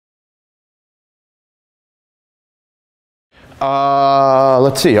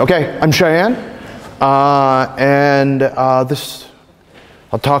Let's see. Okay, I'm Sayan, and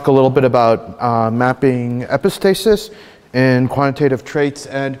I'll talk a little bit about mapping epistasis in quantitative traits.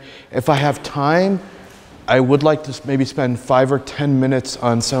 And if I have time, I would like to maybe spend 5 or 10 minutes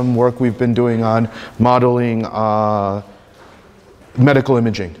on some work we've been doing on modeling medical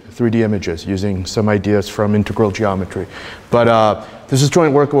imaging, 3D images, using some ideas from integral geometry. But this is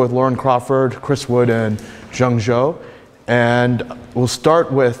joint work with Lauren Crawford, Chris Wood, and Zheng Zhou. And we'll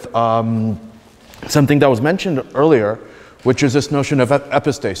start with something that was mentioned earlier, which is this notion of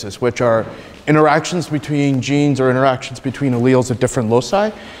epistasis, which are interactions between genes or interactions between alleles at different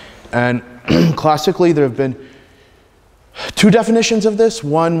loci. And classically, there have been two definitions of this.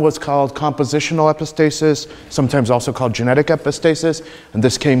 One was called compositional epistasis, sometimes also called genetic epistasis. And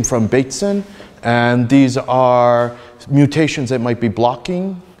this came from Bateson. And these are mutations that might be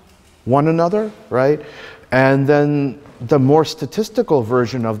blocking one another, right? And then the more statistical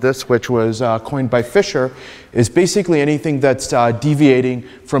version of this, which was coined by Fisher, is basically anything that's deviating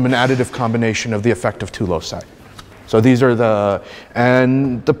from an additive combination of the effect of two loci. So these are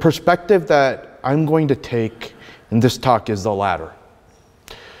and the perspective that I'm going to take in this talk is the latter.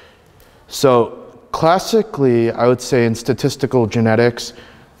 So classically, I would say in statistical genetics,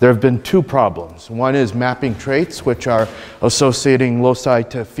 there have been two problems. One is mapping traits, which are associating loci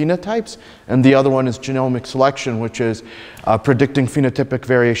to phenotypes, and the other one is genomic selection, which is predicting phenotypic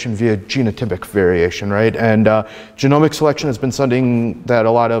variation via genotypic variation, right? And genomic selection has been something that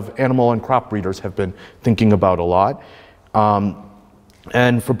a lot of animal and crop breeders have been thinking about a lot.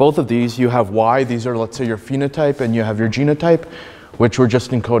 And for both of these, you have Y. These are, let's say, your phenotype, and you have your genotype, which we're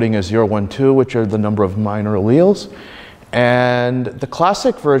just encoding as 0, 1, 2, which are the number of minor alleles. And the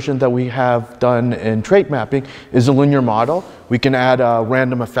classic version that we have done in trait mapping is a linear model. We can add a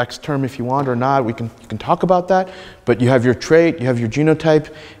random effects term if you want or not. You can talk about that. But you have your trait, you have your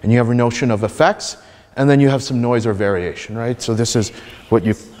genotype, and you have a notion of effects. And then you have some noise or variation, right? So this is what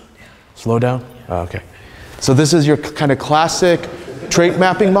you... Slow down? Oh, okay. So this is your kind of classic trait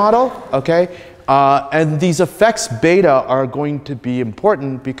mapping model, okay? And these effects beta are going to be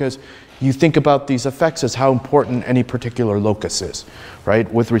important because you think about these effects as how important any particular locus is,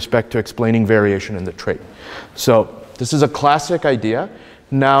 right, with respect to explaining variation in the trait. So this is a classic idea.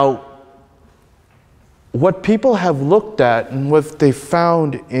 Now, what people have looked at and what they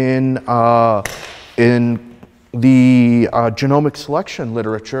found in the genomic selection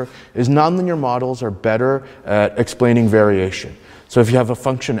literature is nonlinear models are better at explaining variation. So if you have a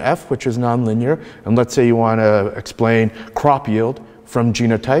function f, which is nonlinear, and let's say you want to explain crop yield from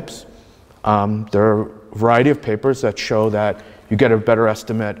genotypes, there are a variety of papers that show that you get a better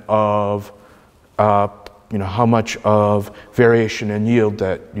estimate of how much of variation in yield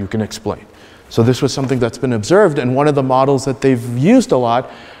that you can explain. So this was something that's been observed, and one of the models that they've used a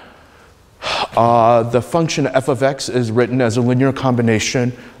lot, the function f of x is written as a linear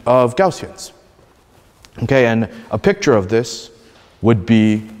combination of Gaussians. Okay, and a picture of this would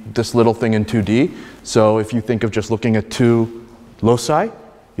be this little thing in 2D. So if you think of just looking at two loci,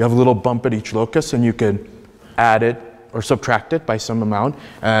 you have a little bump at each locus, and you can add it or subtract it by some amount.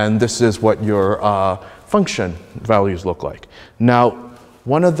 And this is what your function values look like. Now,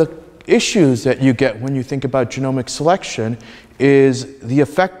 one of the issues that you get when you think about genomic selection is the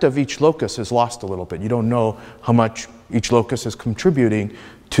effect of each locus is lost a little bit. You don't know how much each locus is contributing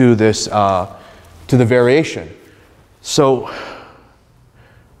to this, to the variation. So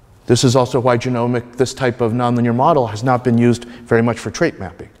this is also why this type of nonlinear model has not been used very much for trait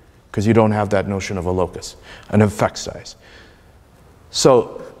mapping, because you don't have that notion of a locus, an effect size.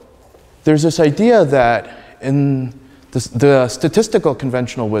 So there's this idea that in the statistical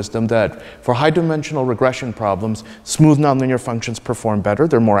conventional wisdom that for high-dimensional regression problems, smooth nonlinear functions perform better,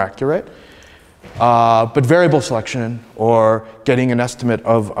 they're more accurate. But variable selection, or getting an estimate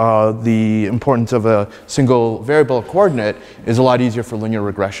of the importance of a single variable coordinate, is a lot easier for linear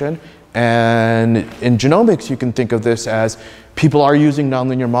regression. And in genomics, you can think of this as people are using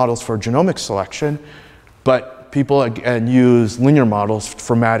nonlinear models for genomic selection, but people again use linear models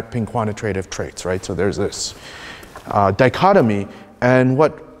for mapping quantitative traits, right? So there's this dichotomy. And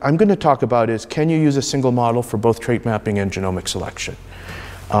what I'm going to talk about is, can you use a single model for both trait mapping and genomic selection?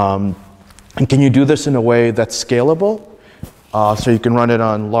 And can you do this in a way that's scalable? So you can run it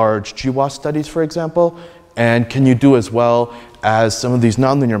on large GWAS studies, for example. And can you do as well as some of these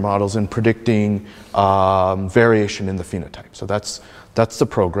nonlinear models in predicting variation in the phenotype? So that's the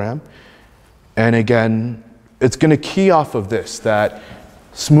program. And again, it's going to key off of this, that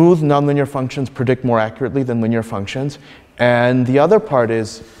smooth nonlinear functions predict more accurately than linear functions. And the other part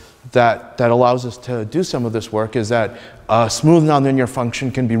is that allows us to do some of this work is that a smooth nonlinear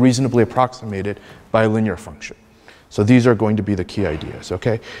function can be reasonably approximated by a linear function. So these are going to be the key ideas,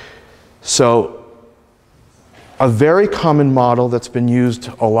 okay? So a very common model that's been used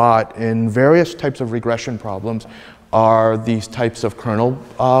a lot in various types of regression problems are these types of kernel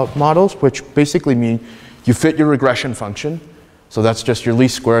models, which basically mean you fit your regression function. So that's just your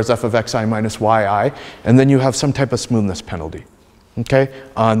least squares f of xi minus yi, and then you have some type of smoothness penalty. Okay,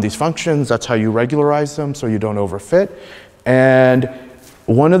 on these functions, that's how you regularize them so you don't overfit. And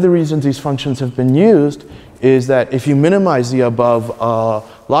one of the reasons these functions have been used is that if you minimize the above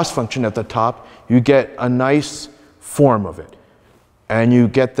loss function at the top, you get a nice form of it. And you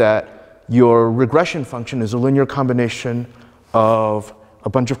get that your regression function is a linear combination of a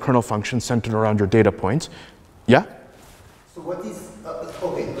bunch of kernel functions centered around your data points. Yeah? So what is,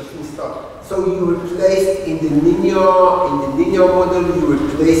 okay, let me start. So you replaced in the linear model, you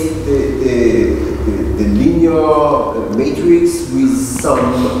replaced the linear matrix with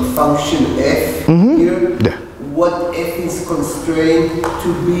some function f here. Yeah. What f is constrained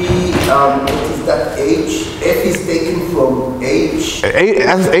to be, what is that h? F is taken from h.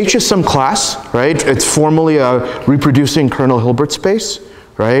 H is some class, right? It's formally a reproducing kernel Hilbert space,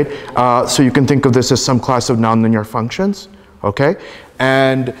 right? So you can think of this as some class of nonlinear functions, okay?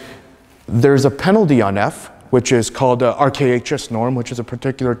 And there's a penalty on f, which is called a RKHS norm, which is a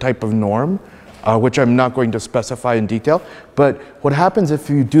particular type of norm, which I'm not going to specify in detail. But what happens if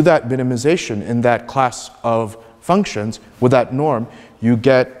you do that minimization in that class of functions with that norm, you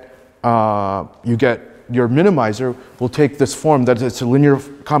get your minimizer will take this form that it's a linear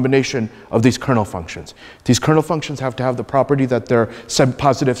combination of these kernel functions. These kernel functions have to have the property that they're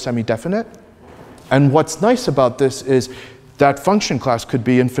positive semi-definite. And what's nice about this is that function class could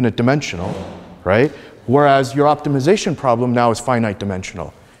be infinite dimensional, right? Whereas your optimization problem now is finite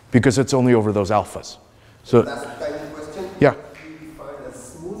dimensional because it's only over those alphas. So that's a tiny question. Yeah. What do you define as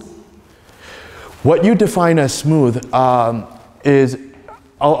smooth? What you define as smooth is,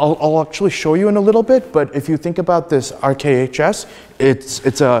 I'll actually show you in a little bit, but if you think about this RKHS,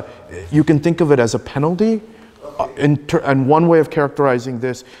 you can think of it as a penalty. And one way of characterizing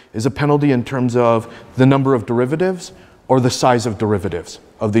this is a penalty in terms of the number of derivatives or the size of derivatives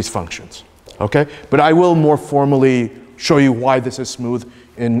of these functions, okay? But I will more formally show you why this is smooth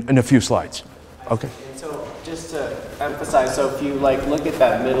in a few slides, okay? And so just to emphasize, so if you like look at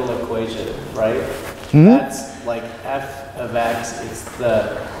that middle equation, right? That's like f of x is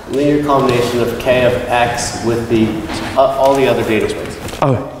the linear combination of k of x with the all the other data points.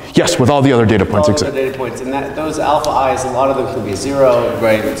 Oh, yes, with all the other data points, exactly. All the data points, and that those alpha i's, a lot of them could be 0,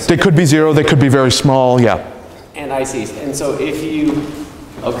 right? They could be 0, they could be very small, yeah. And ICs. And so if you,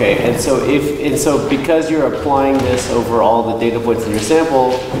 okay, and so because you're applying this over all the data points in your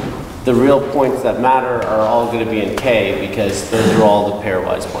sample, the real points that matter are all going to be in K because those are all the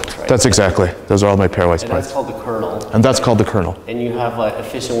pairwise points, right? That's exactly. Those are all my pairwise and points. That's called the kernel. And that's called the kernel. And you have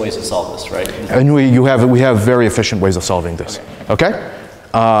efficient ways to solve this, right? And we have very efficient ways of solving this. Okay?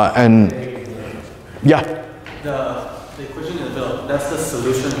 And yeah. The equation in the middle, that's the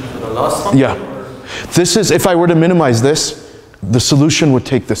solution for the loss function? Yeah. This is, if I were to minimize this, the solution would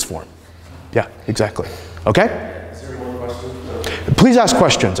take this form. Yeah, exactly. Okay? Is there more questions? Please ask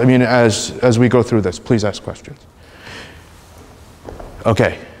questions. I mean, as we go through this, please ask questions.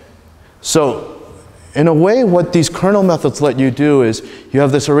 Okay. So, in a way, what these kernel methods let you do is you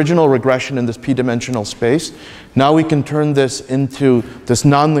have this original regression in this p-dimensional space. Now we can turn this into this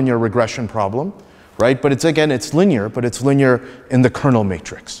nonlinear regression problem, right? But it's, again, it's linear, but it's linear in the kernel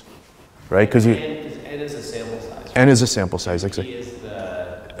matrix, right? Because N is a sample size. N is a sample size, exactly. P is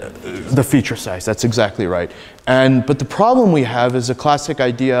The feature size, that's exactly right. But the problem we have is a classic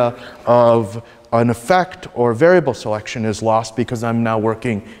idea of an effect or variable selection is lost because I'm now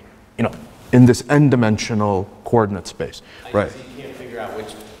working, in this n-dimensional coordinate space, right? So you can't figure out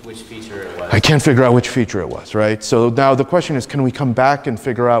which feature it was. I can't figure out which feature it was, right? So now the question is, can we come back and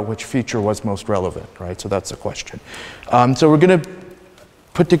figure out which feature was most relevant, right? So that's the question. So we're going to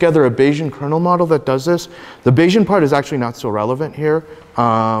put together a Bayesian kernel model that does this. The Bayesian part is actually not so relevant here.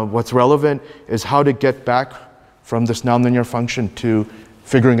 What's relevant is how to get back from this nonlinear function to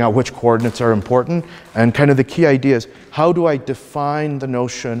figuring out which coordinates are important. And kind of the key idea is, how do I define the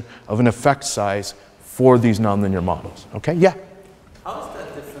notion of an effect size for these nonlinear models? Okay, yeah? How is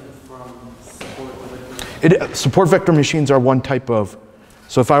that different from support vector? Support vector machines are one type of,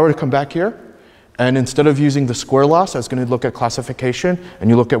 so if I were to come back here, and instead of using the square loss, I was going to look at classification, and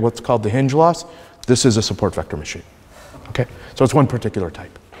you look at what's called the hinge loss, this is a support vector machine. Okay, so it's one particular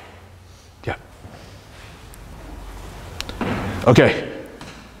type. Yeah. Okay.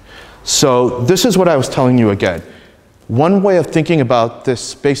 So this is what I was telling you again. One way of thinking about this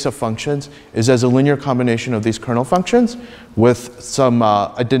space of functions is as a linear combination of these kernel functions with some,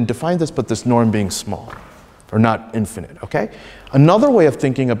 I didn't define this, but this norm being small, or not infinite, okay? Another way of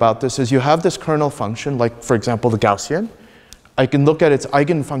thinking about this is you have this kernel function, like for example the Gaussian. I can look at its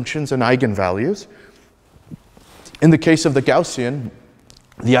eigenfunctions and eigenvalues. In the case of the Gaussian,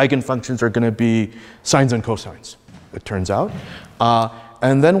 the eigenfunctions are going to be sines and cosines, it turns out.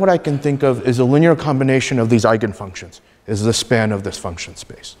 And then what I can think of is a linear combination of these eigenfunctions, is the span of this function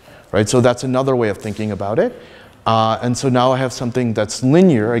space, right? So that's another way of thinking about it. And so now I have something that's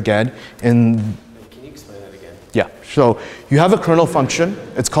linear again in... Can you explain that again? Yeah, so you have a kernel function,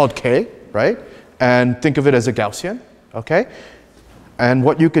 it's called K, right? And think of it as a Gaussian, okay? And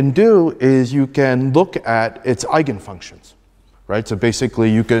what you can do is you can look at its eigenfunctions, right? So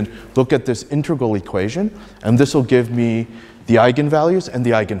basically you can look at this integral equation, and this will give me the eigenvalues and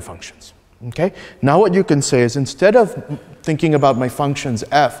the eigenfunctions, okay? Now what you can say is instead of thinking about my functions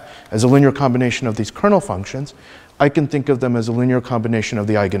f as a linear combination of these kernel functions, I can think of them as a linear combination of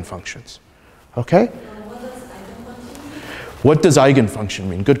the eigenfunctions, okay? What does eigenfunction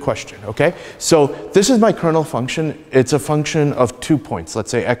mean? Good question, okay? So this is my kernel function. It's a function of 2 points,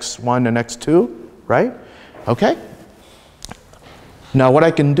 let's say x1 and x2, right? Okay? Now what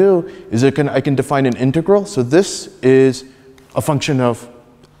I can do is I can define an integral. So this is a function of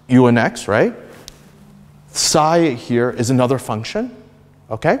u and x, right? Psi here is another function,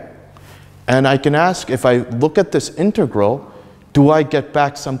 okay? And I can ask, if I look at this integral, do I get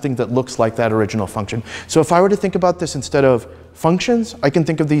back something that looks like that original function? So if I were to think about this instead of functions, I can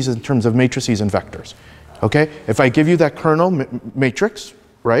think of these in terms of matrices and vectors, okay? If I give you that kernel matrix,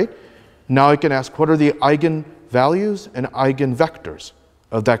 right? Now I can ask, what are the eigenvalues and eigenvectors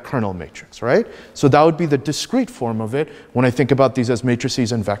of that kernel matrix, right? So that would be the discrete form of it when I think about these as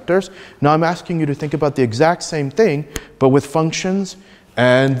matrices and vectors. Now I'm asking you to think about the exact same thing, but with functions,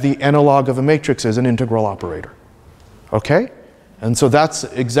 and the analog of a matrix is an integral operator, okay? And so that's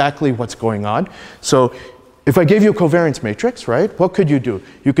exactly what's going on. So if I gave you a covariance matrix, right, what could you do?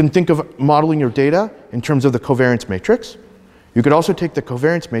 You can think of modeling your data in terms of the covariance matrix. You could also take the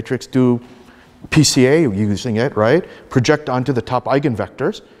covariance matrix, do PCA using it, right? Project onto the top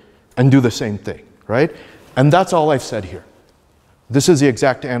eigenvectors and do the same thing, right? And that's all I've said here. This is the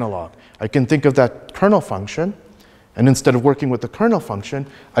exact analog. I can think of that kernel function, and instead of working with the kernel function,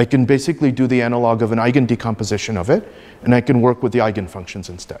 I can basically do the analog of an eigendecomposition of it, and I can work with the eigenfunctions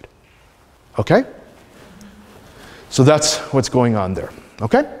instead. Okay? So that's what's going on there.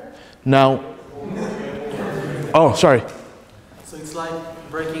 Okay? Now, oh, sorry. So it's like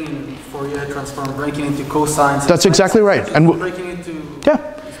breaking in Fourier transform, breaking into cosines. That's exactly right. And breaking into... Yeah.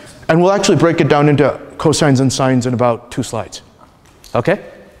 And we'll actually break it down into cosines and sines in about 2 slides. Okay?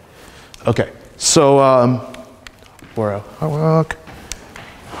 Okay. So, where I work.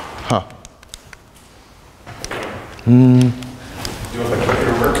 Huh. Do you want my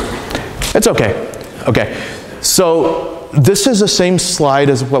computer work? It's okay. Okay. So this is the same slide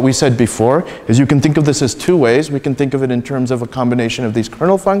as what we said before, is you can think of this as 2 ways. We can think of it in terms of a combination of these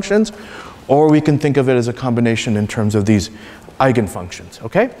kernel functions, or we can think of it as a combination in terms of these eigenfunctions,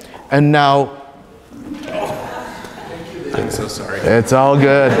 okay? And now... I'm so sorry. It's all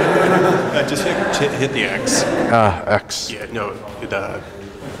good. Just hit the X. X. Yeah, no,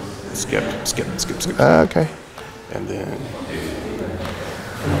 skip. Okay. And then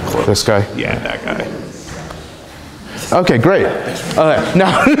This guy? Yeah, that guy. Okay, great. Okay,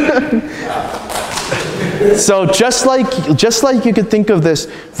 now, so just like you could think of this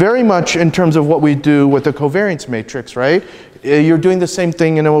very much in terms of what we do with the covariance matrix, right? You're doing the same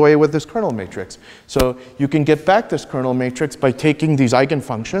thing in a way with this kernel matrix. So you can get back this kernel matrix by taking these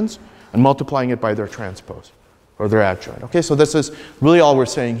eigenfunctions and multiplying it by their transpose or their adjoint. Okay, so this is really all we're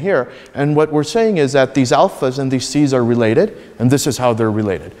saying here. And what we're saying is that these alphas and these c's are related, and this is how they're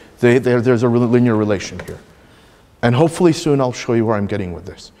related. There's a linear relation here. And hopefully soon I'll show you where I'm getting with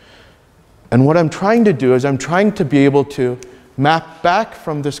this. And what I'm trying to do is I'm trying to be able to map back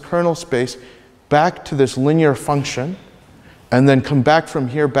from this kernel space back to this linear function, and then come back from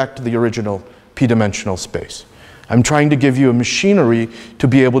here back to the original p-dimensional space. I'm trying to give you a machinery to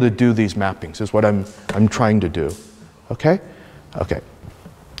be able to do these mappings, is what I'm trying to do. Okay? Okay.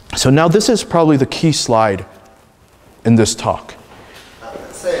 So now this is probably the key slide in this talk.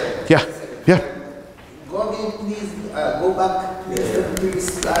 Sayan, Yeah. Yeah. Go again, please. Go back to the previous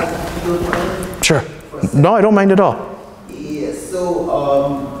slide if you don't mind. Sure. No, I don't mind at all. Yes. So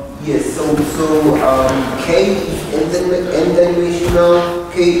K is n-dimensional.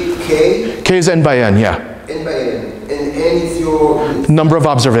 K. K is n by n, yeah. N by n. And n is your Number of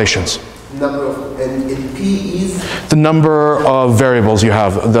observations. number of, and P is? The number of variables you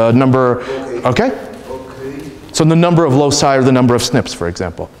have. The number, okay? So the number of loci or the number of SNPs, for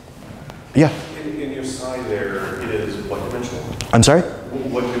example. Yeah? In your psi there, it is what dimensional? I'm sorry?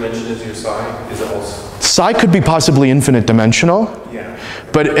 What dimension is your psi? Is it also? Psi could be possibly infinite dimensional. Yeah.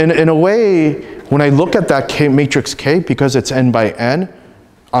 But in a way, when I look at that K, matrix K, because it's n by n,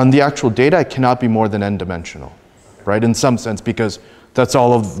 on the actual data, it cannot be more than n dimensional, right? In some sense, because that's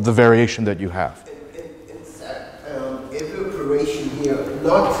all of the variation that you have. Every operation here,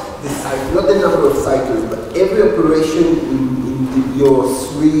 not the number of cycles, but every operation in your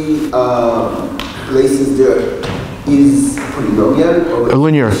three places there is polynomial or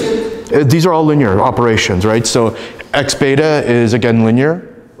linear. These are all linear operations, right? So x beta is again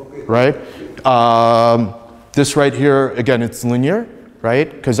linear, right? This right here, again, it's linear, right?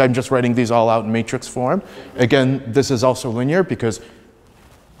 Because I'm just writing these all out in matrix form. Again, this is also linear because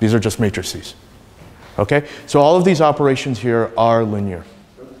these are just matrices. Okay? So all of these operations here are linear.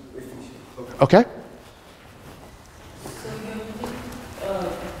 Okay? So you're using,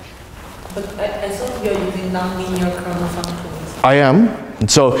 but I thought you're using nonlinear kernel functions. I am.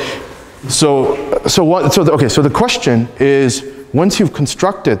 And so the question is, once you've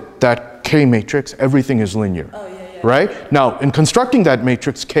constructed that K matrix, everything is linear. Oh, yeah. Right? Now, in constructing that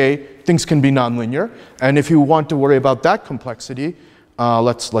matrix K, things can be nonlinear. And if you want to worry about that complexity,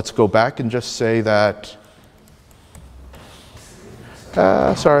 let's go back and just say that,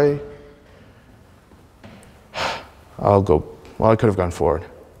 sorry. I could have gone forward.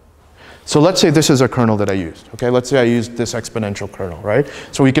 So let's say this is a kernel that I used. Okay, let's say I used this exponential kernel, right?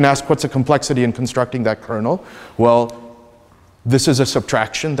 So we can ask what's the complexity in constructing that kernel? Well, this is a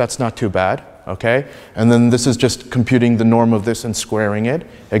subtraction, that's not too bad. Okay, and then this is just computing the norm of this and squaring it.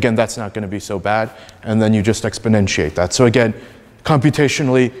 Again, that's not going to be so bad. And then you just exponentiate that. So again,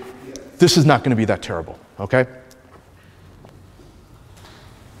 computationally, this is not going to be that terrible. Okay.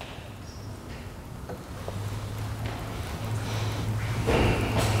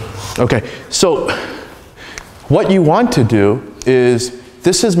 Okay, so what you want to do is,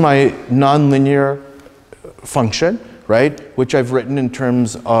 this is my nonlinear function, right, which I've written in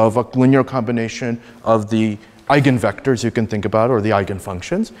terms of a linear combination of the eigenvectors you can think about, or the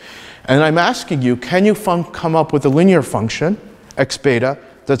eigenfunctions. And I'm asking you, can you come up with a linear function, x beta,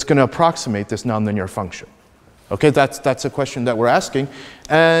 that's going to approximate this nonlinear function? Okay, that's a question that we're asking.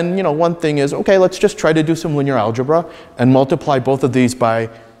 And one thing is, okay, let's just try to do some linear algebra and multiply both of these by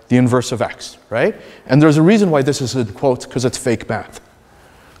the inverse of x, right? And there's a reason why this is in quotes, because it's fake math.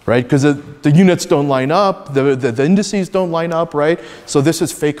 Right? Because the units don't line up, the indices don't line up, right? So this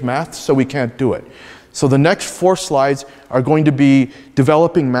is fake math, so we can't do it. So the next 4 slides are going to be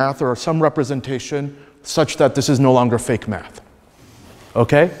developing math or some representation such that this is no longer fake math.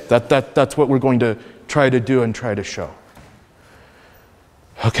 Okay? That's what we're going to try to do and try to show.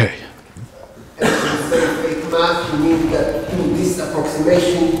 Okay. And when you say fake math, you mean that do this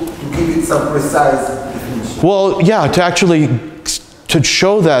approximation to give it some precise definition? Well, yeah, to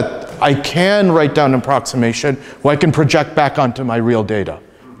show that I can write down an approximation where I can project back onto my real data,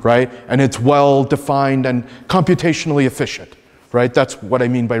 right? And it's well defined and computationally efficient, right? That's what I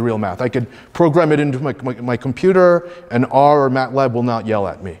mean by real math. I could program it into my computer, and R or MATLAB will not yell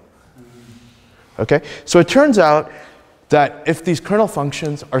at me. Okay? So it turns out that if these kernel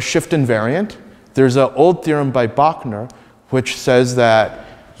functions are shift invariant, there's an old theorem by Bachner which says that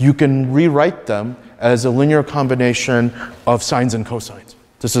you can rewrite them as a linear combination of sines and cosines.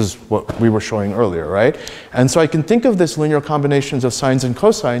 This is what we were showing earlier, right? And so I can think of this linear combinations of sines and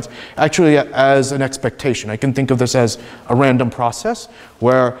cosines actually as an expectation. I can think of this as a random process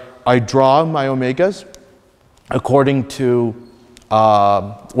where I draw my omegas according to,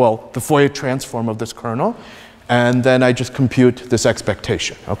 the Fourier transform of this kernel, and then I just compute this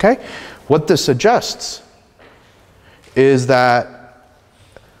expectation, okay? What this suggests is that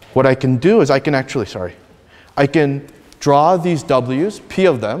what I can do is I can draw these W's, P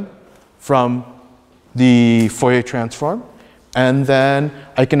of them, from the Fourier transform, and then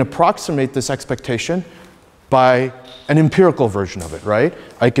I can approximate this expectation by an empirical version of it, right?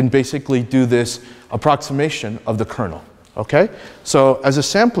 I can basically do this approximation of the kernel, okay? So as a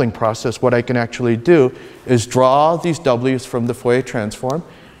sampling process, what I can actually do is draw these W's from the Fourier transform.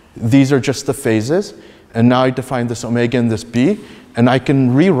 These are just the phases, and now I define this omega and this B, and I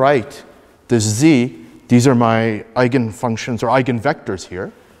can rewrite this Z. These are my eigenfunctions or eigenvectors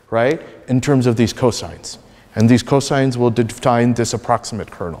here, right, in terms of these cosines. And these cosines will define this approximate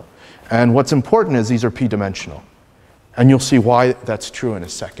kernel. And what's important is these are p-dimensional. And you'll see why that's true in a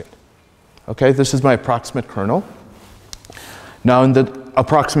second. Okay, this is my approximate kernel. Now in the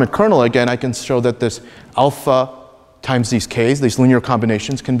approximate kernel, again, I can show that this alpha times these k's, these linear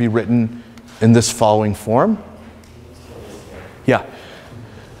combinations, can be written in this following form. Yeah.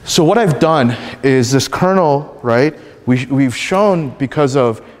 So what I've done is this kernel, right, we've shown because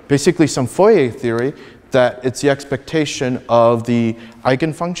of basically some Fourier theory that it's the expectation of the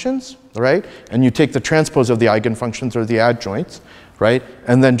eigenfunctions, right? And you take the transpose of the eigenfunctions or the adjoints, right?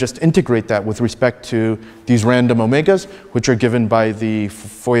 And then just integrate that with respect to these random omegas, which are given by the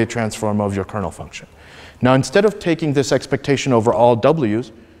Fourier transform of your kernel function. Now, instead of taking this expectation over all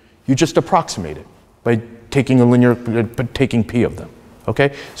w's, you just approximate it by taking a linear, taking p of them,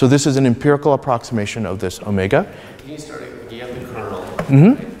 okay? So this is an empirical approximation of this omega. Can you start it? You have the kernel, right?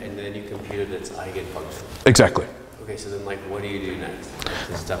 And then you computed its eigenfunction. Exactly. Okay, so then like, what do you do next?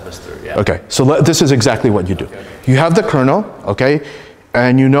 Just step us through, yeah. Okay, so this is exactly what you do. Okay. You have the kernel, okay,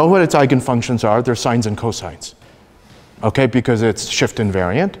 and you know what its eigenfunctions are. They're sines and cosines, okay, because it's shift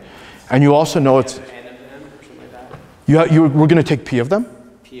invariant. And you also know it's... N of them or something like that? We're going to take p of them.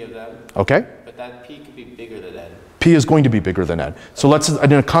 P of them? Okay. But that p could be bigger than n. P is going to be bigger than n. So let's,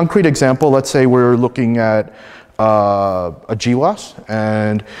 in a concrete example, let's say we're looking at a GWAS,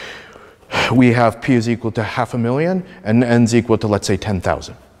 and we have p is equal to 500,000, and n is equal to, let's say,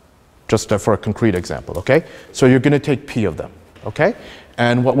 10,000. Just for a concrete example, okay? So you're going to take p of them, okay?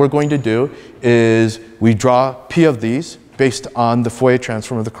 And what we're going to do is we draw p of these based on the Fourier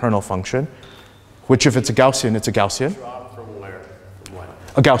transform of the kernel function, which if it's a Gaussian, it's a Gaussian. Draw from where? From what?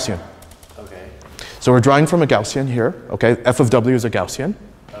 A Gaussian. Okay. So we're drawing from a Gaussian here, okay? F of w is a Gaussian,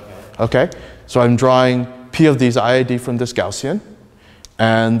 Okay. okay? So I'm drawing p of these IID from this Gaussian,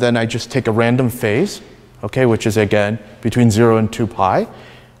 and then I just take a random phase, okay, which is again between 0 and 2 pi,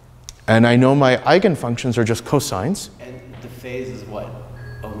 and I know my eigenfunctions are just cosines. And the phase is what?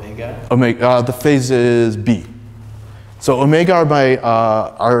 Omega? Omega, the phase is b. So omega are my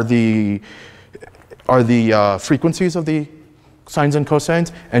are the frequencies of the sines and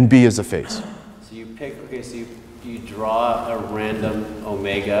cosines, and b is the phase. So you pick, okay, so you draw a random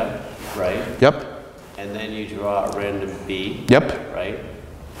omega, right? Yep. And then you draw a random b. Yep. Right?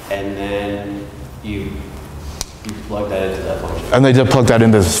 And then you plug that into that function. And they just plug that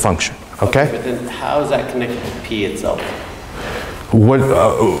into this function. Okay. But then how is that connected to p itself? What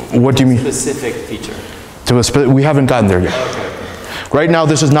do you mean? Specific feature. We haven't gotten there yet. Okay. Right now,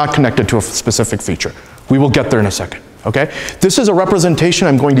 this is not connected to a specific feature. We will get there in a second. Okay. This is a representation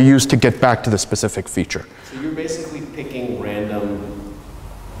I'm going to use to get back to the specific feature. So you're basically picking random,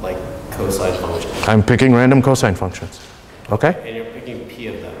 like, cosine functions. I'm picking random cosine functions. Okay. And you're picking p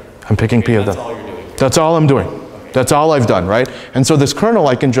of them. I'm picking p of them. That's all you're doing. That's all I'm doing. Okay. That's all I've done, right? And so this kernel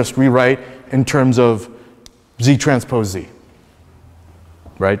I can just rewrite in terms of z transpose z,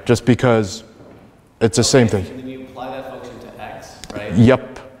 right? Just because it's the same thing. And then you apply that function to x, right?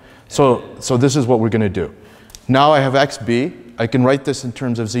 Yep. So this is what we're going to do. Now I have xb. I can write this in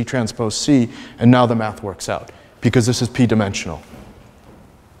terms of z transpose c, and now the math works out because this is p-dimensional.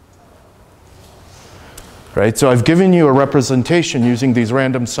 Right? So I've given you a representation using these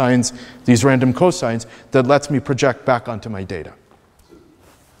random sines, these random cosines, that lets me project back onto my data.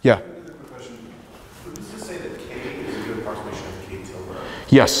 Yeah? Another quick question. Would this say that k is a good approximation of k tilde?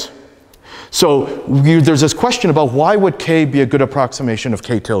 Yes. So there's this question about why would k be a good approximation of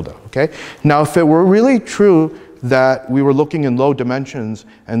k tilde, okay? Now, if it were really true that we were looking in low dimensions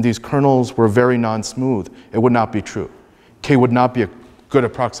and these kernels were very non-smooth, it would not be true. K would not be a good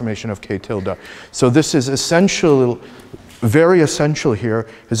approximation of k tilde. So this is essential, very essential here,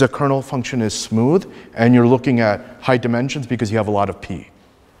 is a kernel function is smooth, and you're looking at high dimensions because you have a lot of p,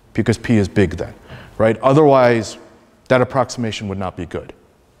 because p is big then, right? Otherwise, that approximation would not be good.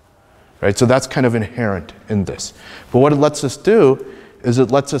 Right, so that's kind of inherent in this. But what it lets us do is it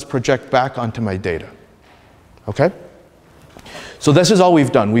lets us project back onto my data. Okay? So this is all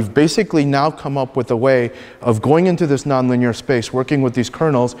we've done. We've basically now come up with a way of going into this nonlinear space, working with these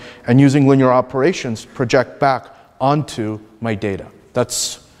kernels, and using linear operations to project back onto my data.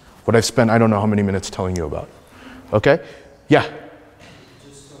 That's what I've spent I don't know how many minutes telling you about. Okay? Yeah?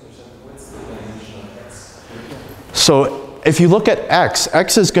 Just to understand, what's the dimension of x? So if you look at x,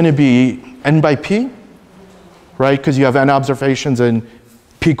 x is going to be n by p, right? Because you have n observations in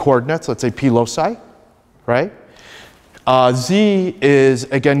p coordinates, let's say p loci, right? Z is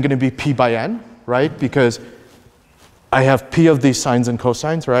again going to be p by n, right? Because I have p of these sines and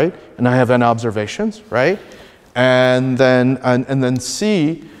cosines, right? And I have n observations, right? And then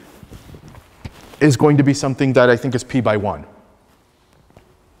C is going to be something that I think is p by 1.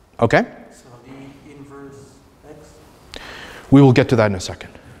 Okay? So the inverse x? We will get to that in a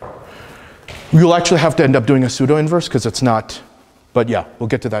second. You'll actually have to end up doing a pseudo-inverse because it's not But yeah, we'll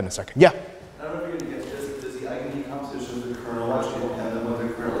get to that in a second. Yeah? I don't know if you're going to get this. Does the eigen composition of the kernel actually depend on what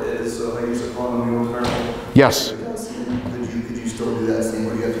the kernel is? So if I use a polynomial kernel, Yes. Could you still do that same,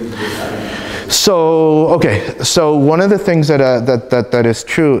 or do you have to do this? So, okay, so one of the things that is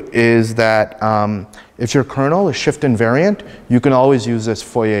true is that if your kernel is shift invariant, you can always use this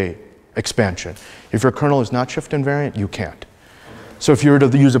Fourier expansion. If your kernel is not shift invariant, you can't. So if you were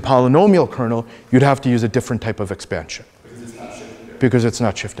to use a polynomial kernel, you'd have to use a different type of expansion. Because it's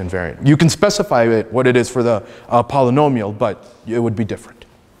not shift invariant. You can specify it, what it is for the polynomial, but it would be different.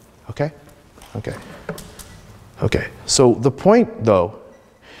 Okay? Okay. Okay. So the point, though,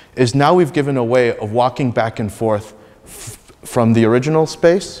 is now we've given a way of walking back and forth from the original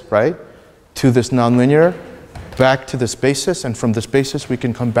space, right, to this nonlinear, back to this basis, and from this basis we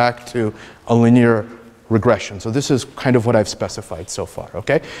can come back to a linear regression. So this is kind of what I've specified so far,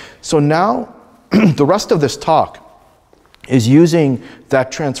 okay? So now the rest of this talk is using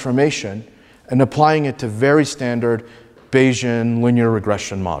that transformation and applying it to very standard Bayesian linear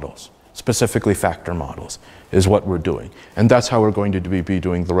regression models, specifically factor models, is what we're doing. And that's how we're going to be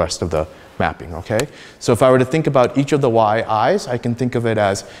doing the rest of the mapping, okay? So if I were to think about each of the yi's, I can think of it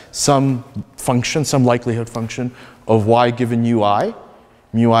as some function, some likelihood function of y given ui.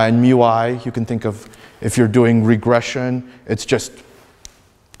 Mu I and mu I, you can think of, if you're doing regression, it's just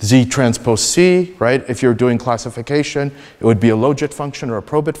Z transpose C, right? If you're doing classification, it would be a logit function or a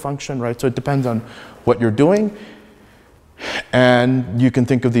probit function, right? So it depends on what you're doing. And you can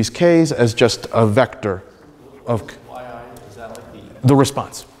think of these K's as just a vector of Is that like the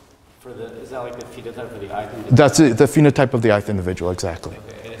response. is that like the phenotype for the ith individual? That's it, the phenotype of the ith individual, exactly.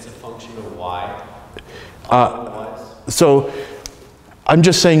 Okay, and it's a function of y? So I'm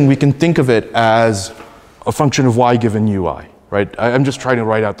just saying we can think of it as a function of y given ui, right? I'm just trying to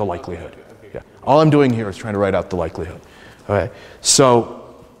write out the likelihood. Yeah. All I'm doing here is trying to write out the likelihood. Okay.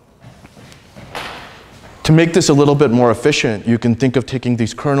 So to make this a little bit more efficient, you can think of taking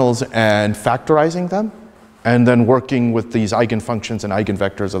these kernels and factorizing them, and then working with these eigenfunctions and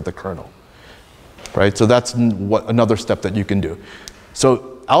eigenvectors of the kernel, right? So that's another step that you can do.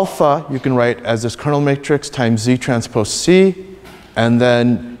 So alpha you can write as this kernel matrix times Z transpose C, and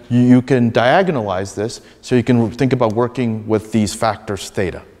then you can diagonalize this, so you can think about working with these factors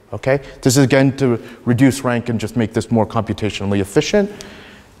theta, okay? This is again to reduce rank and just make this more computationally efficient.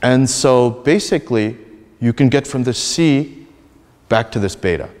 And so basically, you can get from this C back to this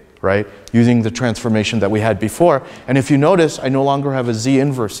beta, right? Using the transformation that we had before. And if you notice, I no longer have a Z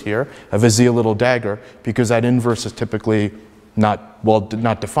inverse here. I have a Z a little dagger, because that inverse is typically not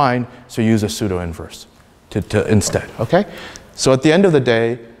defined, so use a pseudo inverse to instead, okay? So at the end of the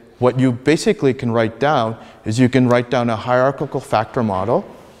day, what you basically can write down is you can write down a hierarchical factor model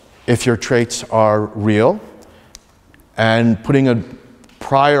if your traits are real, and putting a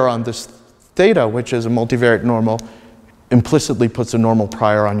prior on this theta, which is a multivariate normal, implicitly puts a normal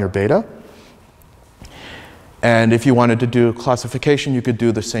prior on your beta. And if you wanted to do classification, you could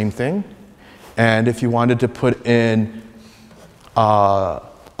do the same thing. And if you wanted to put in a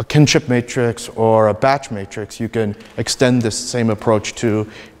kinship matrix or a batch matrix, you can extend this same approach to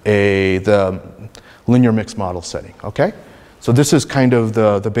the linear mixed model setting, okay? So this is kind of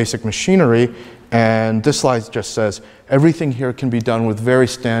the basic machinery, and this slide just says everything here can be done with very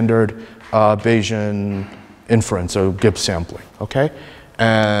standard Bayesian inference, or Gibbs sampling, okay?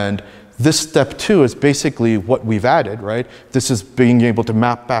 And this step 2 is basically what we've added, right? This is being able to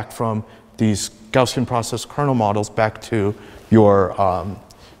map back from these Gaussian process kernel models back to your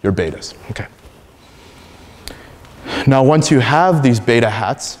betas, okay? Now, once you have these beta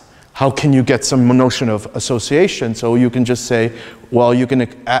hats, how can you get some notion of association? So you can just say, well, you can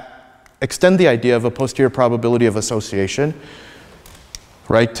extend the idea of a posterior probability of association,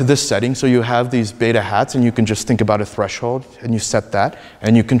 right, to this setting. So you have these beta hats, and you can just think about a threshold, and you set that,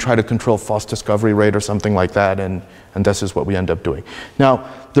 and you can try to control false discovery rate or something like that, and this is what we end up doing. Now,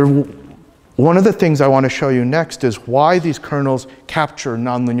 one of the things I want to show you next is why these kernels capture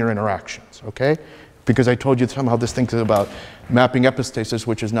nonlinear interactions, okay? Because I told you somehow this thing is about mapping epistasis,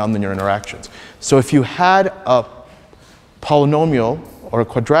 which is nonlinear interactions. So if you had a polynomial or a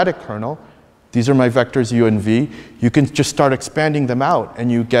quadratic kernel, these are my vectors u and v, you can just start expanding them out,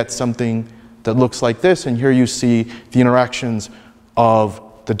 and you get something that looks like this, and here you see the interactions of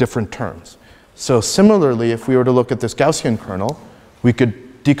the different terms. So similarly, if we were to look at this Gaussian kernel, we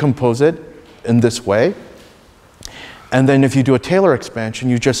could decompose it in this way. And then if you do a Taylor expansion,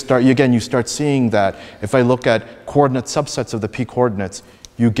 you just start, again, you start seeing that if I look at coordinate subsets of the p coordinates,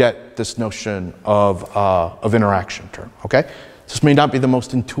 you get this notion of interaction term, okay? This may not be the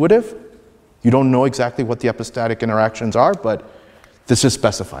most intuitive. You don't know exactly what the epistatic interactions are, but This is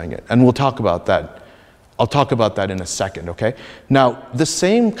specifying it. And we'll talk about that. I'll talk about that in a second, okay? Now, the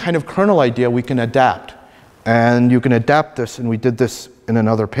same kind of kernel idea we can adapt. And you can adapt this, and we did this in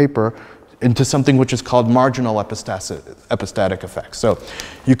another paper, into something which is called marginal epistatic effects. So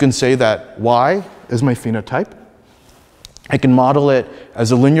you can say that Y is my phenotype. I can model it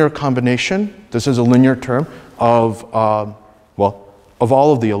as a linear combination. This is a linear term of, of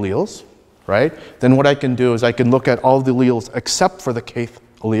all of the alleles, right? Then what I can do is I can look at all of the alleles except for the kth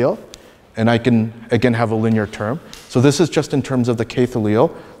allele, and I can, again, have a linear term. So this is just in terms of the kth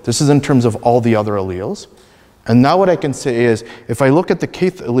allele. This is in terms of all the other alleles. And now what I can say is, if I look at the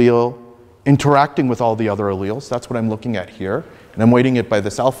kth allele interacting with all the other alleles, that's what I'm looking at here, and I'm weighting it by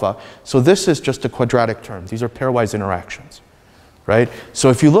this alpha. So this is just a quadratic term. These are pairwise interactions, right? So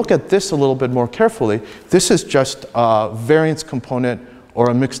if you look at this a little bit more carefully, this is just a variance component or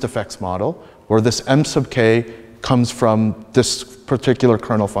a mixed effects model, where this m sub k comes from this particular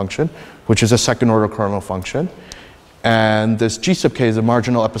kernel function, which is a second order kernel function. And this g sub k is a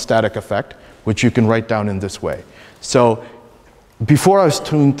marginal epistatic effect, which you can write down in this way. So before I was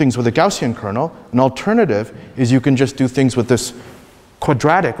doing things with a Gaussian kernel, an alternative is you can just do things with this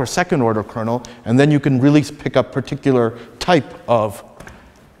quadratic or second order kernel, and then you can really pick up particular type of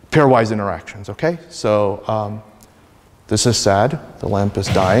pairwise interactions, okay? So this is sad, the lamp is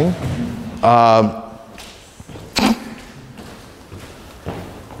dying.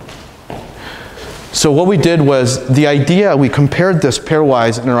 So what we did was, the idea, we compared this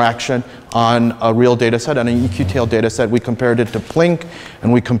pairwise interaction on a real data set, on an EQ-tail data set. We compared it to Plink,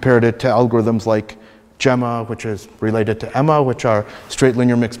 and we compared it to algorithms like Gemma, which is related to Emma, which are straight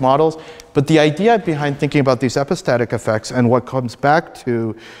linear mixed models. But the idea behind thinking about these epistatic effects, and what comes back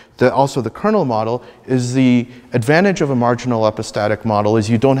to also the kernel model, is the advantage of a marginal epistatic model is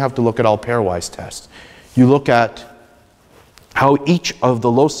you don't have to look at all pairwise tests. You look at how each of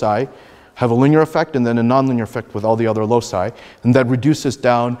the loci have a linear effect and then a nonlinear effect with all the other loci, and that reduces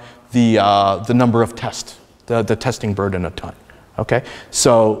down the number of tests, the testing burden a ton. Okay,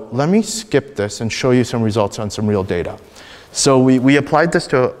 so let me skip this and show you some results on some real data. So we applied this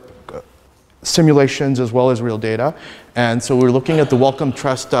to simulations as well as real data, and so we're looking at the Wellcome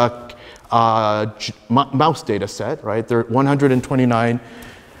Trust mouse data set, right? There are 129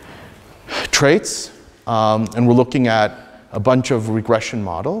 traits, and we're looking at a bunch of regression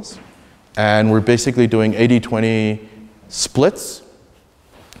models, and we're basically doing 80-20 splits.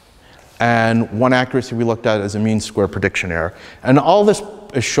 And one accuracy we looked at is a mean square prediction error. And all this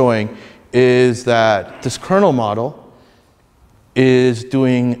is showing is that this kernel model is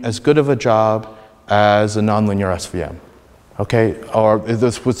doing as good of a job as a nonlinear SVM. Okay, or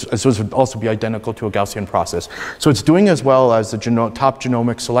this would also be identical to a Gaussian process. So it's doing as well as the top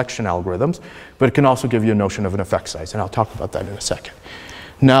genomic selection algorithms, but it can also give you a notion of an effect size, and I'll talk about that in a second.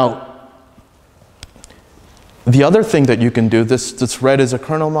 Now, the other thing that you can do, this red is a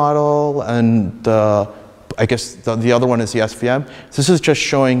kernel model, and I guess the other one is the SVM. This is just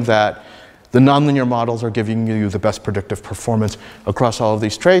showing that the nonlinear models are giving you the best predictive performance across all of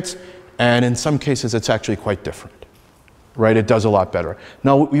these traits, and in some cases it's actually quite different, right? It does a lot better.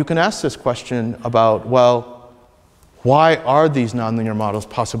 Now you can ask this question about, well, why are these nonlinear models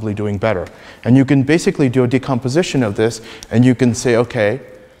possibly doing better? And you can basically do a decomposition of this, and you can say, okay,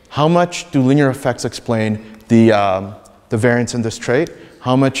 how much do linear effects explain the variance in this trait?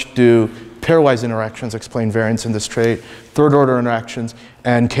 How much do pairwise interactions explain variance in this trait, third order interactions,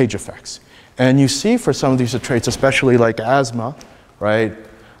 and cage effects? And you see for some of these traits, especially like asthma, right,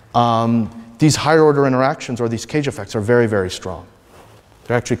 these higher order interactions or these cage effects are very, very strong.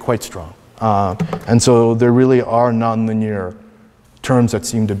 They're actually quite strong. And so there really are nonlinear terms that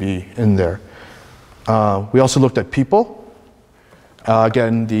seem to be in there. We also looked at people.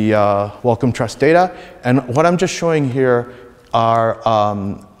 Again, the Wellcome Trust data. And what I'm just showing here are,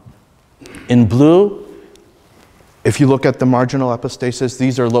 in blue, if you look at the marginal epistasis,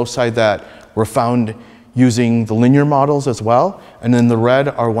 these are loci that were found using the linear models as well. And in the red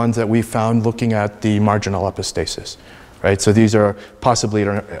are ones that we found looking at the marginal epistasis, right? So these are possibly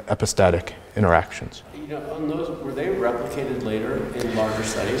epistatic interactions. You know, on those, were they replicated later in larger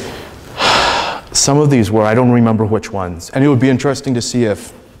studies? Some of these were, I don't remember which ones. And it would be interesting to see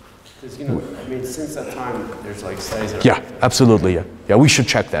if... Because, you know, I mean, since that time, there's like studies that Yeah, absolutely, yeah. Yeah, we should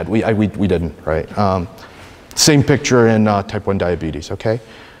check that. We didn't, right? Same picture in type 1 diabetes, okay?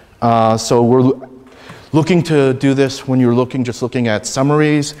 So we're looking to do this when you're just looking at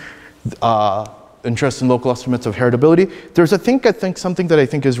summaries, interest in local estimates of heritability. There's something that I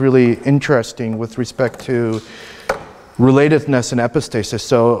think is really interesting with respect to relatedness and epistasis.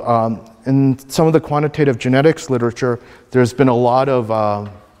 So in some of the quantitative genetics literature, there's been a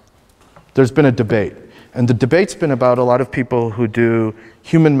debate. And the debate's been about a lot of people who do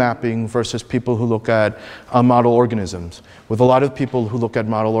human mapping versus people who look at model organisms. With a lot of people who look at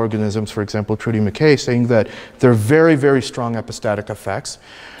model organisms, for example, Trudy McKay, saying that they're very, very strong epistatic effects,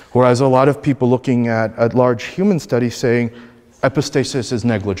 whereas a lot of people looking at large human studies saying epistasis is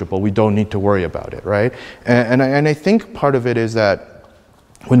negligible, we don't need to worry about it, right? And I think part of it is that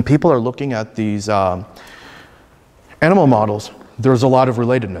when people are looking at these animal models, there's a lot of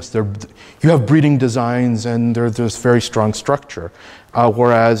relatedness. You have breeding designs and there's this very strong structure.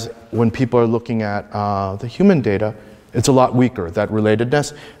 Whereas when people are looking at the human data, it's a lot weaker, that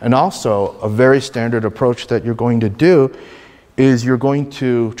relatedness. And also a very standard approach that you're going to do is you're going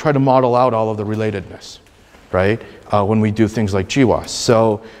to try to model out all of the relatedness, right? When we do things like GWAS.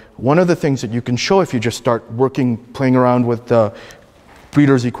 So one of the things that you can show if you just start playing around with the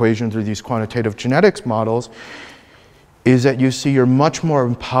breeder's equations or these quantitative genetics models is that you see you're much more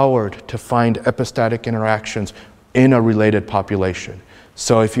empowered to find epistatic interactions in a related population.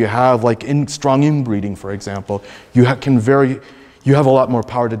 So if you have like strong inbreeding, for example, you have a lot more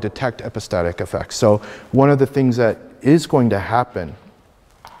power to detect epistatic effects. So one of the things that is going to happen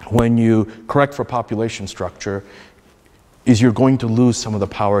when you correct for population structure is you're going to lose some of the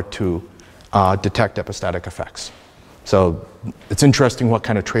power to detect epistatic effects. So it's interesting what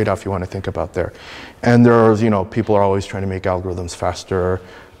kind of trade-off you want to think about there. And there's, people are always trying to make algorithms faster,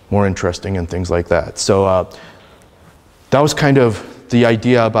 more interesting, and things like that. So that was kind of the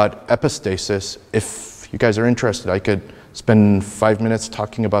idea about epistasis. If you guys are interested, I could spend 5 minutes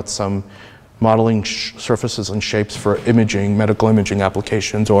talking about some modeling surfaces and shapes for imaging, medical imaging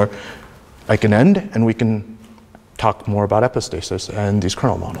applications, or I can end and we can talk more about epistasis and these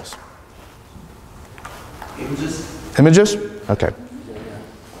kernel models. Images? Okay.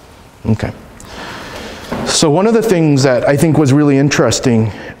 Okay. So one of the things that I think was really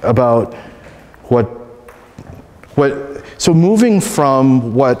interesting about so moving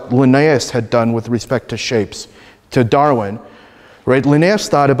from what Linnaeus had done with respect to shapes to Darwin, right? Linnaeus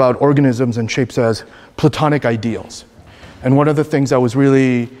thought about organisms and shapes as Platonic ideals. And one of the things that was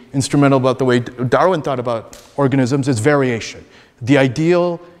really instrumental about the way Darwin thought about organisms is variation. The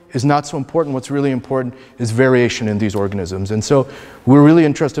ideal is not so important. What's really important is variation in these organisms. And so we're really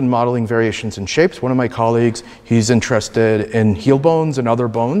interested in modeling variations in shapes. One of my colleagues, he's interested in heel bones and other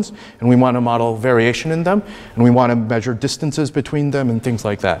bones, and we want to model variation in them, and we want to measure distances between them and things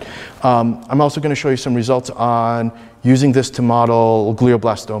like that. I'm also going to show you some results on using this to model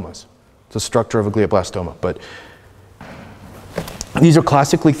glioblastomas, the structure of a glioblastoma. But these are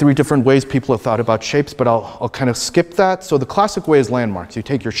classically 3 different ways people have thought about shapes, but I'll kind of skip that. So the classic way is landmarks. You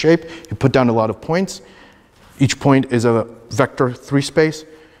take your shape, you put down a lot of points. Each point is a vector 3 space.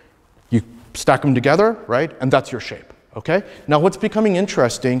 You stack them together, right? And that's your shape, okay? Now what's becoming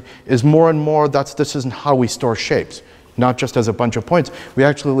interesting is more and more this isn't how we store shapes, not just as a bunch of points. We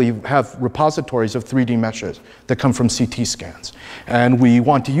actually have repositories of 3D meshes that come from CT scans. And we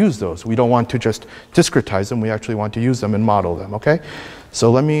want to use those. We don't want to just discretize them. We actually want to use them and model them, okay? So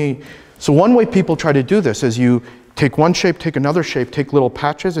one way people try to do this is you take one shape, take another shape, take little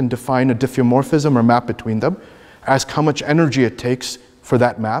patches and define a diffeomorphism or map between them, ask how much energy it takes for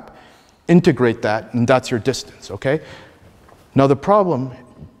that map, integrate that, and that's your distance, okay? Now the problem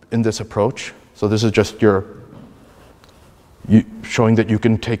in this approach, so this is just showing that you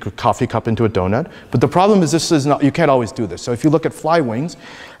can take a coffee cup into a donut. But the problem is you can't always do this. So if you look at fly wings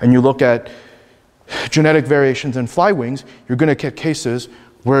and you look at genetic variations in fly wings, you're going to get cases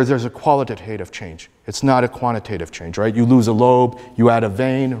where there's a qualitative change. It's not a quantitative change, right? You lose a lobe, you add a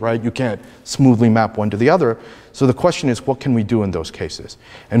vein, right? You can't smoothly map one to the other. So the question is, what can we do in those cases?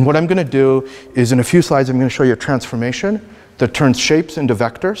 And what I'm going to do is in a few slides, I'm going to show you a transformation that turns shapes into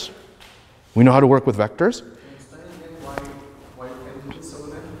vectors. We know how to work with vectors.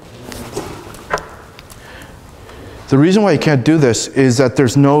 The reason why you can't do this is that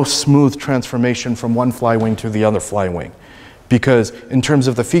there's no smooth transformation from one fly wing to the other fly wing. Because in terms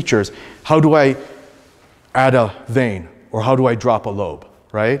of the features, how do I add a vein or how do I drop a lobe,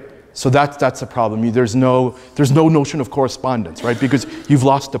 right? So that's the problem. There's no notion of correspondence, right? Because you've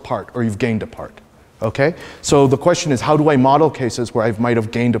lost a part or you've gained a part, okay? So the question is, how do I model cases where I might have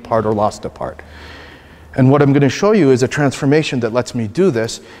gained a part or lost a part? And what I'm going to show you is a transformation that lets me do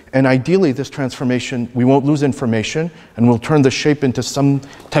this. And ideally, this transformation, we won't lose information, and we'll turn the shape into some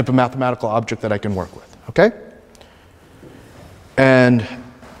type of mathematical object that I can work with, okay? And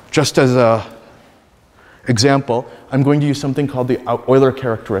just as an example, I'm going to use something called the Euler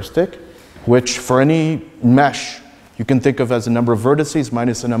characteristic, which for any mesh, you can think of as the number of vertices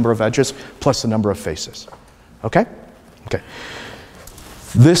minus the number of edges plus the number of faces. Okay? Okay.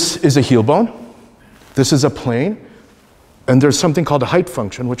 This is a heel bone. This is a plane. And there's something called a height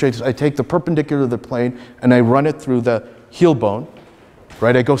function, which I take the perpendicular to the plane and I run it through the heel bone.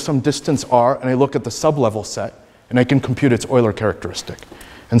 Right? I go some distance r and I look at the sublevel set and I can compute its Euler characteristic.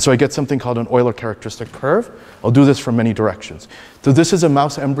 And so I get something called an Euler characteristic curve. I'll do this from many directions. So this is a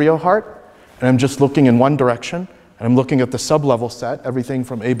mouse embryo heart, and I'm just looking in one direction, and I'm looking at the sublevel set, everything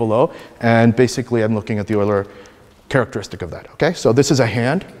from A below, and basically I'm looking at the Euler characteristic of that. Okay, so this is a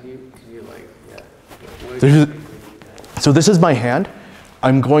hand. So this is my hand.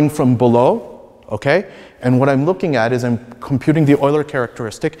 I'm going from below, okay? And what I'm looking at is I'm computing the Euler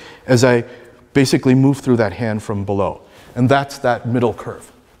characteristic as I basically move through that hand from below. And that's that middle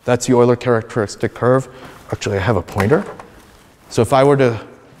curve. That's the Euler characteristic curve. Actually, I have a pointer. So if I were to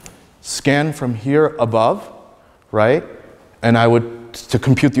scan from here above, right, and I would to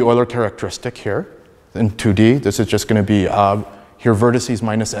compute the Euler characteristic here in 2D, this is just going to be here vertices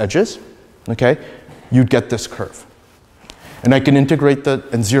minus edges, okay, you'd get this curve. And I can integrate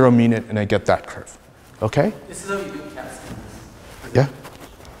that and zero mean it, and I get that curve. Okay? This is how you do CAT scans. Yeah?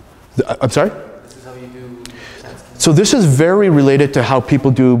 I'm sorry? This is how you do CAT scans. So this is very related to how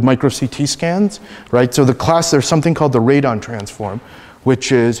people do micro CT scans, right? So there's something called the radon transform,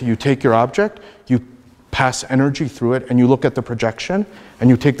 which is you take your object, you pass energy through it, and you look at the projection,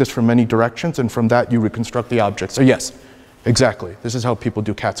 and you take this from many directions, and from that you reconstruct the object. So yes, exactly. This is how people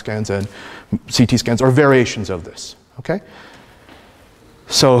do CAT scans and CT scans, or variations of this, okay?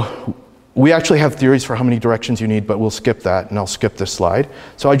 So we actually have theories for how many directions you need, but we'll skip that, and I'll skip this slide.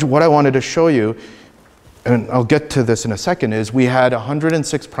 So what I wanted to show you, and I'll get to this in a second, is we had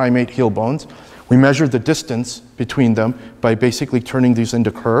 106 primate heel bones. We measured the distance between them by basically turning these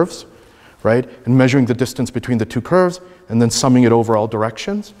into curves, right? And measuring the distance between the two curves, and then summing it over all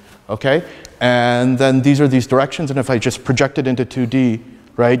directions, okay? And then these are these directions, and if I just project it into 2D,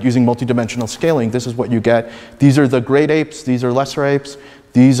 right, using multidimensional scaling, this is what you get. These are the great apes, these are lesser apes.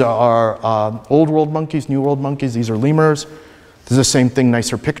 These are old world monkeys, new world monkeys. These are lemurs. This is the same thing,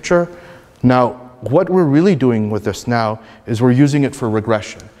 nicer picture. Now, what we're really doing with this now is we're using it for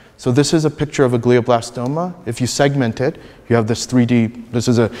regression. So this is a picture of a glioblastoma. If you segment it, you have this 3D, this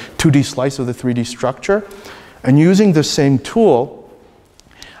is a 2D slice of the 3D structure. And using the same tool,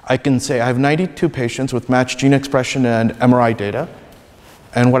 I can say I have 92 patients with matched gene expression and MRI data.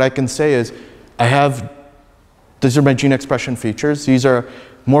 And what I can say is these are my gene expression features. These are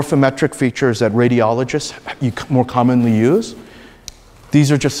morphometric features that radiologists more commonly use.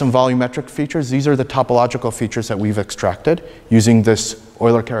 These are just some volumetric features. These are the topological features that we've extracted using this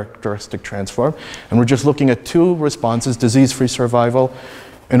Euler characteristic transform. And we're just looking at two responses, disease-free survival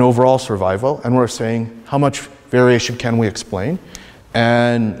and overall survival. And we're saying how much variation can we explain?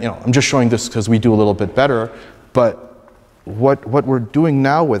 And I'm just showing this because we do a little bit better. But what we're doing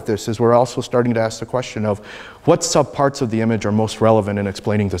now with this is we're also starting to ask the question of what subparts of the image are most relevant in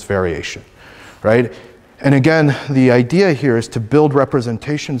explaining this variation, right? And again, the idea here is to build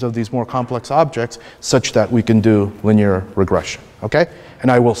representations of these more complex objects such that we can do linear regression, okay?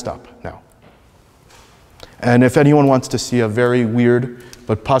 And I will stop now. And if anyone wants to see a very weird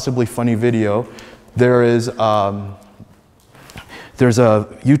but possibly funny video, there's a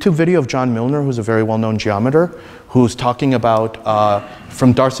YouTube video of John Milner, who's a very well-known geometer, who's talking about,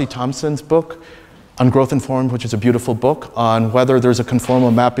 from Darcy Thompson's book, on Growth Informed, which is a beautiful book, on whether there's a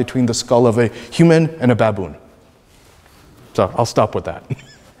conformal map between the skull of a human and a baboon. So I'll stop with that.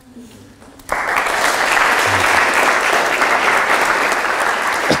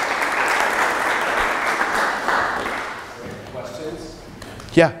 Questions?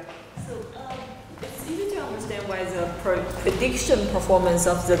 Yeah. It's easy to understand why the prediction performance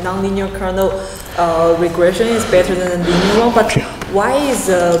of the nonlinear kernel regression is better than the linear one, but why is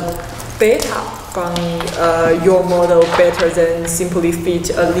the beta from your model better than simply fit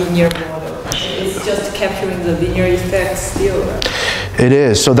a linear model? It's just capturing the linear effect still, right? It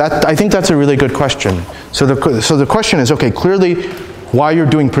is. So I think that's a really good question. So the question is, okay, clearly while you're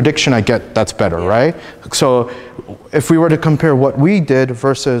doing prediction, I get that's better, right? So if we were to compare what we did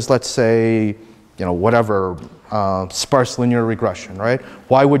versus, let's say, whatever, sparse linear regression, right?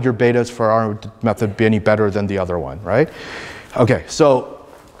 Why would your betas for our method be any better than the other one, right? Okay, so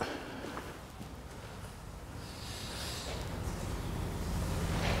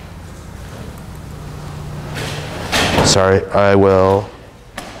sorry, I will.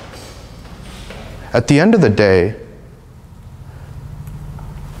 At the end of the day,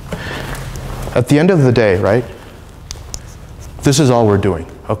 right, this is all we're doing,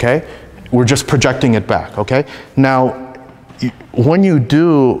 okay? we're just projecting it back, okay? Now, when you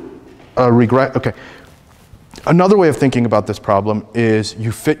do a regret, okay, another way of thinking about this problem is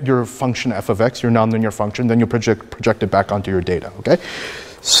you fit your function f of x, your nonlinear function, then you project it back onto your data, okay?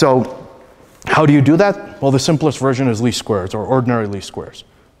 So how do you do that? Well, the simplest version is least squares or ordinary least squares,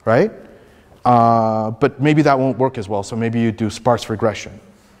 right? But maybe that won't work as well, so maybe you do sparse regression,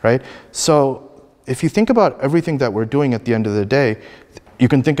 right? So if you think about everything that we're doing at the end of the day, you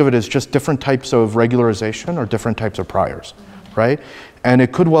can think of it as just different types of regularization or different types of priors, right? And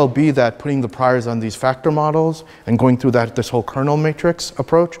it could well be that putting the priors on these factor models and going through this whole kernel matrix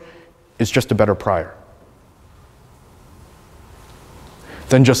approach is just a better prior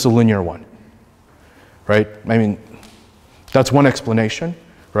than just a linear one, right? I mean, that's one explanation,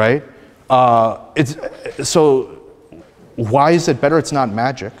 right? So why is it better? It's not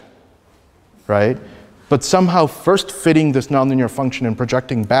magic, right? But somehow first fitting this nonlinear function and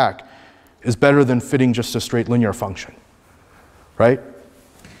projecting back is better than fitting just a straight linear function, right?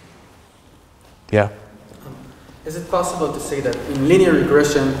 Yeah? Is it possible to say that in linear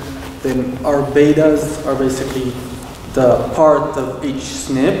regression, then our betas are basically the part of each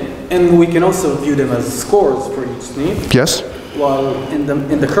SNP, and we can also view them as scores for each SNP? Yes? While in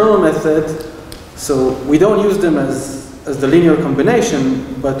the kernel method, so we don't use them as the linear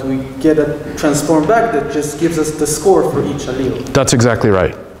combination, but we get a transform back that just gives us the score for each allele. That's exactly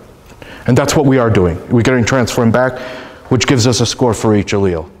right. And that's what we are doing. We're getting transformed back, which gives us a score for each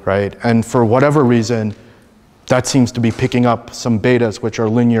allele, right? And for whatever reason, that seems to be picking up some betas which our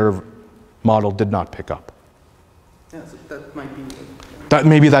linear model did not pick up. Yeah, so that might be...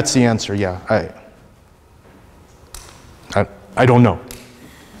 Maybe that's the answer, yeah. I don't know.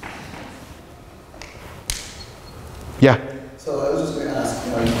 Yeah? So I was just going to ask,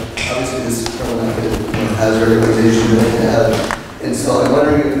 obviously this kernel method has regularization, and so I'm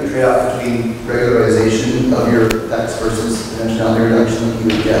wondering if the trade-off between regularization of your effects versus dimensionality reduction that you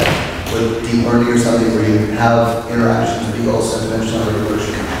would get with deep learning or something where you have interactions but you also have dimensionality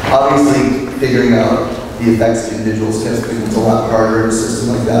reduction. Obviously, figuring out the effects of individual SNPs becomes a lot harder in a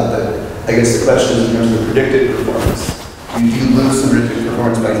system like that, but I guess the question is in terms of predicted performance. You do lose some predicted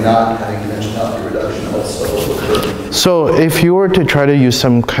performance by not having dimensionality reduction also occur. So if you were to try to use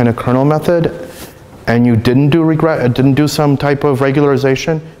some kind of kernel method and you didn't do some type of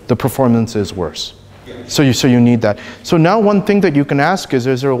regularization, the performance is worse. Yeah. So you need that. So now one thing that you can ask is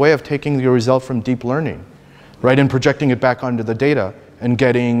there a way of taking your result from deep learning, right, and projecting it back onto the data and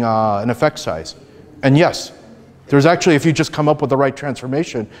getting an effect size? And yes, there's actually, if you just come up with the right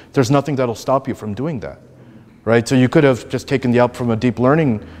transformation, there's nothing that'll stop you from doing that. Right, so you could have just taken the help from a deep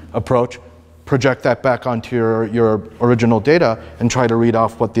learning approach, project that back onto your original data, and try to read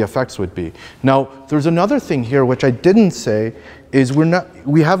off what the effects would be. Now, there's another thing here which I didn't say is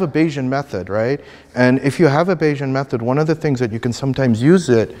we have a Bayesian method, right? And if you have a Bayesian method, one of the things that you can sometimes use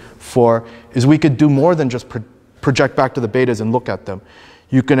it for is we could do more than just project back to the betas and look at them.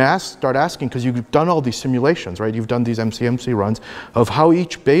 You can start asking, because you've done all these simulations, right? You've done these MCMC runs of how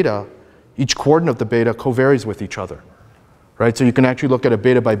each coordinate of the beta covaries with each other, right? So you can actually look at a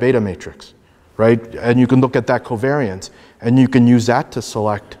beta by beta matrix, right? And you can look at that covariance, and you can use that to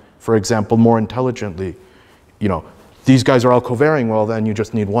select, for example, more intelligently, these guys are all covarying, well, then you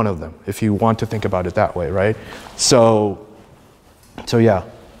just need one of them, if you want to think about it that way, right? So yeah.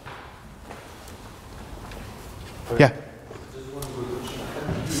 Yeah? Just one quick question.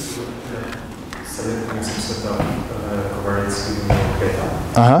 How do you selecting some set of covariance given your beta?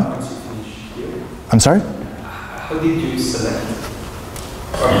 Uh-huh. I'm sorry? How did you select?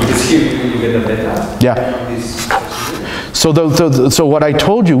 Because here you get the beta. Yeah. So what I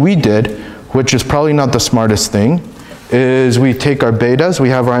told you we did, which is probably not the smartest thing, is we take our betas, we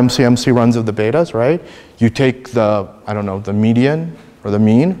have our MCMC runs of the betas, right? You take the median or the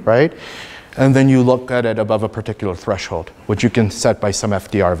mean, right? And then you look at it above a particular threshold, which you can set by some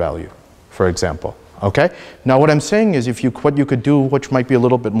FDR value, for example, okay? Now what I'm saying is what you could do, which might be a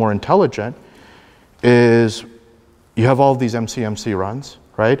little bit more intelligent, is you have all these MCMC runs,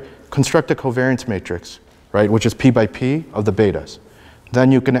 right? Construct a covariance matrix, right, which is P by P of the betas.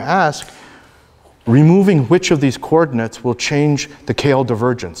 Then you can ask, removing which of these coordinates will change the KL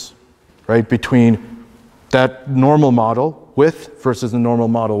divergence, right, between that normal model with versus the normal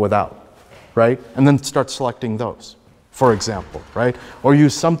model without, right? And then start selecting those, for example, right? Or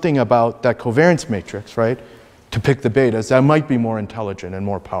use something about that covariance matrix, right, to pick the betas that might be more intelligent and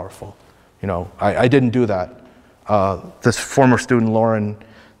more powerful. I didn't do that. This former student, Lauren,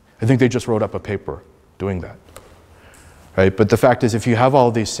 I think they just wrote up a paper doing that, right? But the fact is, if you have all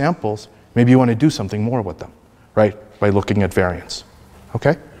these samples, maybe you want to do something more with them, right? By looking at variance,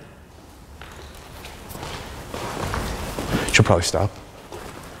 okay? Should probably stop.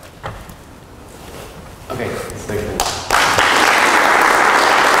 Okay.